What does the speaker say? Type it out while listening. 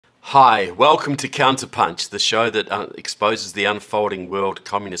Hi, welcome to Counterpunch, the show that exposes the unfolding world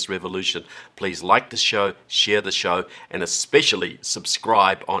communist revolution. Please like the show, share the show, and especially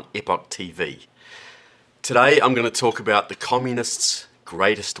subscribe on Epoch TV. Today I'm going to talk about the communists'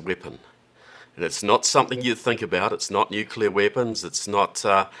 greatest weapon. And it's not something you think about, it's not nuclear weapons, it's not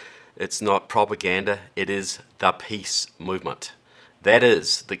propaganda, it is the peace movement. That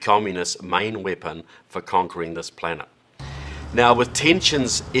is the communists' main weapon for conquering this planet. Now, with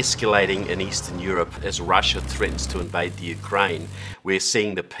tensions escalating in Eastern Europe as Russia threatens to invade the Ukraine, we're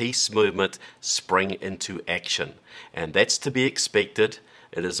seeing the peace movement spring into action. And that's to be expected.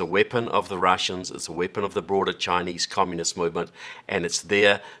 It is a weapon of the Russians, it's a weapon of the broader Chinese communist movement, and it's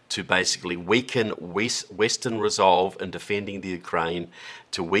there to basically weaken Western resolve in defending the Ukraine,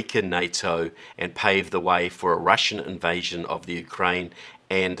 to weaken NATO, and pave the way for a Russian invasion of the Ukraine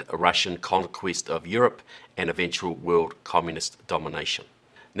and a Russian conquest of Europe and eventual world communist domination.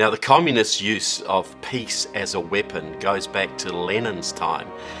 Now, the communist use of peace as a weapon goes back to Lenin's time.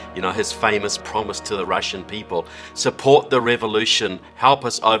 You know, his famous promise to the Russian people, support the revolution, help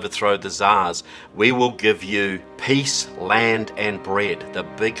us overthrow the Tsars. We will give you peace, land and bread, the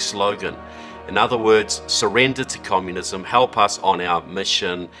big slogan. In other words, surrender to communism, help us on our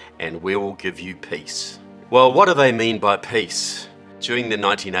mission, and we will give you peace. Well, what do they mean by peace? During the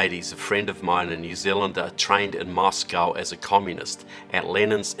 1980s, a friend of mine, a New Zealander, trained in Moscow as a communist at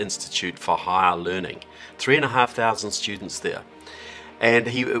Lenin's Institute for Higher Learning. 3,500 students there. And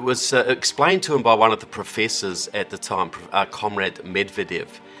it was explained to him by one of the professors at the time, Comrade Medvedev.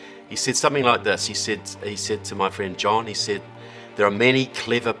 He said something like this. He said to my friend John, he said, there are many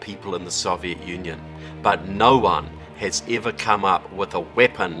clever people in the Soviet Union, but no one has ever come up with a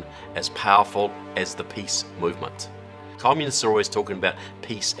weapon as powerful as the peace movement. Communists are always talking about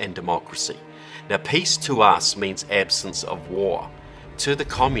peace and democracy. Now, peace to us means absence of war. To the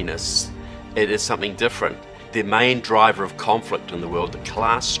communists, it is something different. The main driver of conflict in the world, the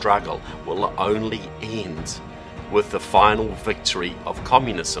class struggle, will only end with the final victory of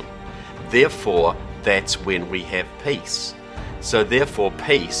communism. Therefore, that's when we have peace. So therefore,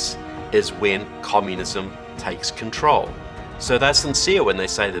 peace is when communism takes control. So they're sincere when they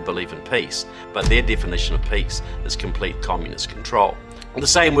say they believe in peace, but their definition of peace is complete communist control. And the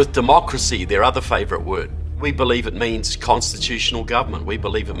same with democracy, their other favourite word. We believe it means constitutional government. We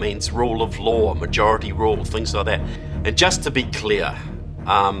believe it means rule of law, majority rule, things like that. And just to be clear,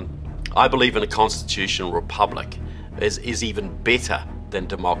 I believe in a constitutional republic is even better than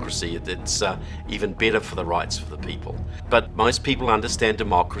democracy. It's even better for the rights of the people. But most people understand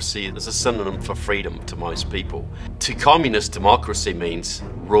democracy as a synonym for freedom to most people. To communists, democracy means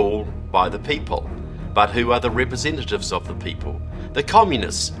rule by the people. But who are the representatives of the people? The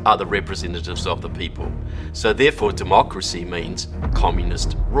communists are the representatives of the people. So therefore, democracy means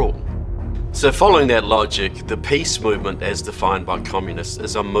communist rule. So following that logic, the peace movement as defined by communists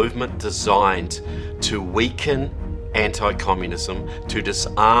is a movement designed to weaken anti-communism, to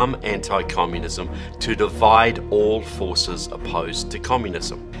disarm anti-communism, to divide all forces opposed to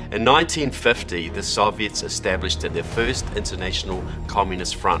communism. In 1950, the Soviets established their first international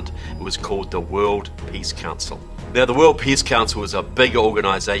communist front. It was called the World Peace Council. Now, the World Peace Council was a big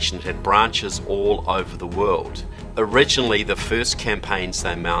organization that had branches all over the world. Originally, the first campaigns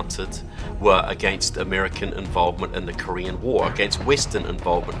they mounted were against American involvement in the Korean War, against Western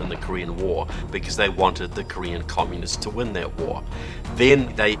involvement in the Korean War, because they wanted the Korean communists to win that war.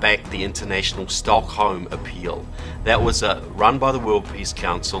 Then they backed the International Stockholm Appeal. That was run by the World Peace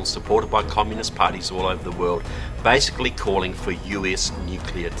Council, supported by communist parties all over the world, basically calling for US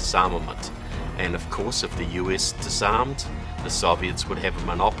nuclear disarmament. And of course, if the US disarmed, the Soviets would have a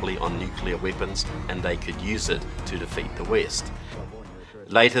monopoly on nuclear weapons and they could use it to defeat the West.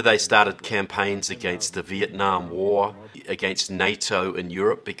 Later they started campaigns against the Vietnam War, against NATO in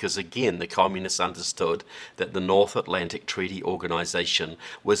Europe, because again the communists understood that the North Atlantic Treaty Organization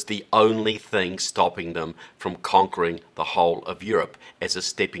was the only thing stopping them from conquering the whole of Europe as a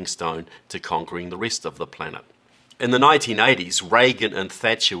stepping stone to conquering the rest of the planet. In the 1980s, Reagan and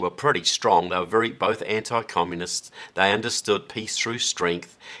Thatcher were pretty strong. They were both anti-communists. They understood peace through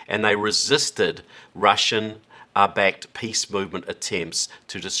strength, and they resisted Russian-backed peace movement attempts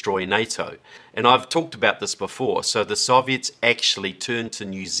to destroy NATO. And I've talked about this before. So the Soviets actually turned to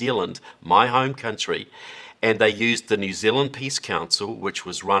New Zealand, my home country, and they used the New Zealand Peace Council, which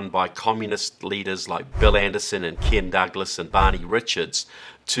was run by communist leaders like Bill Anderson and Ken Douglas and Barney Richards,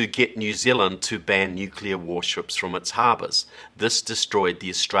 to get New Zealand to ban nuclear warships from its harbours. This destroyed the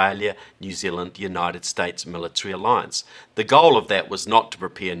Australia-New Zealand-United States military alliance. The goal of that was not to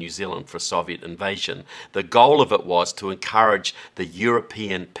prepare New Zealand for Soviet invasion. The goal of it was to encourage the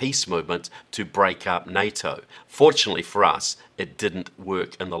European peace movement to break up NATO. Fortunately for us, it didn't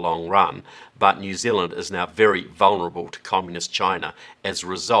work in the long run, but New Zealand is now very vulnerable to communist China as a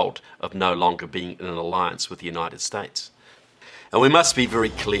result of no longer being in an alliance with the United States. And we must be very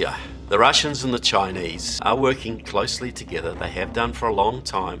clear, the Russians and the Chinese are working closely together. They have done for a long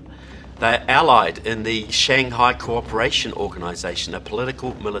time. They're allied in the Shanghai Cooperation Organization, a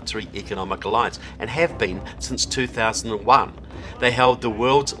political, military, economic alliance, and have been since 2001. They held the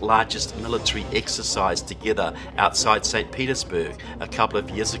world's largest military exercise together outside St. Petersburg a couple of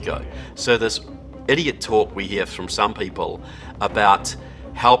years ago. So this idiot talk we hear from some people about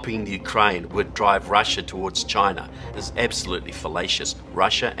helping the Ukraine would drive Russia towards China is absolutely fallacious.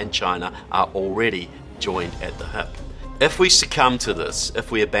 Russia and China are already joined at the hip. If we succumb to this,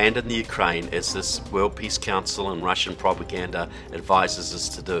 if we abandon the Ukraine, as this World Peace Council and Russian propaganda advises us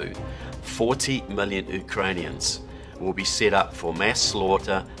to do, 40 million Ukrainians will be set up for mass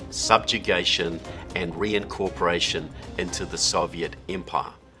slaughter, subjugation, and reincorporation into the Soviet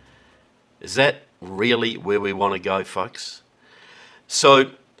Empire. Is that really where we want to go, folks?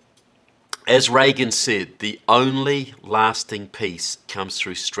 So, as Reagan said, the only lasting peace comes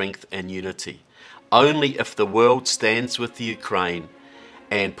through strength and unity. Only if the world stands with the Ukraine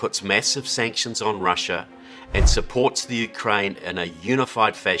and puts massive sanctions on Russia and supports the Ukraine in a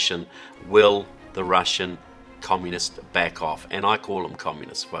unified fashion will the Russian communists back off. And I call them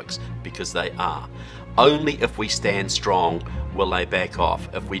communists, folks, because they are. Only if we stand strong will they back off.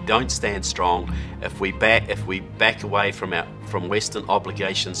 If we don't stand strong, if we back away from Western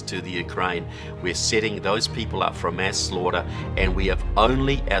obligations to the Ukraine, we're setting those people up for a mass slaughter, and we have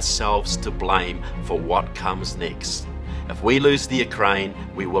only ourselves to blame for what comes next. If we lose the Ukraine,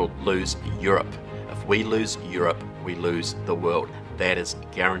 we will lose Europe. If we lose Europe, we lose the world. That is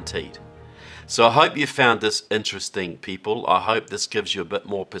guaranteed. So I hope you found this interesting, people. I hope this gives you a bit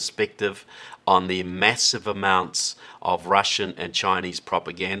more perspective on the massive amounts of Russian and Chinese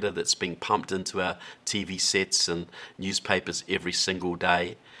propaganda that's being pumped into our TV sets and newspapers every single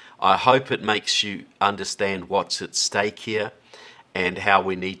day. I hope it makes you understand what's at stake here and how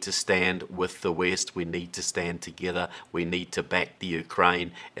we need to stand with the West. We need to stand together. We need to back the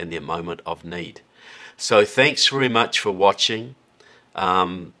Ukraine in their moment of need. So thanks very much for watching.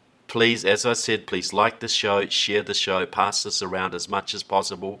 Please, as I said, please like the show, share the show, pass this around as much as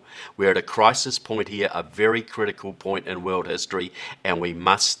possible. We're at a crisis point here, a very critical point in world history, and we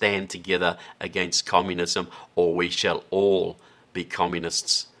must stand together against communism, or we shall all be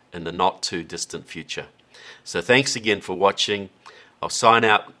communists in the not too distant future. So thanks again for watching. I'll sign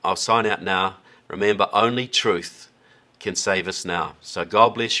out now. Remember, only truth can save us now. So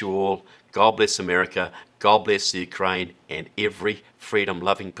God bless you all. God bless America. God bless the Ukraine and every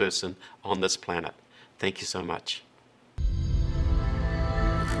freedom-loving person on this planet. Thank you so much.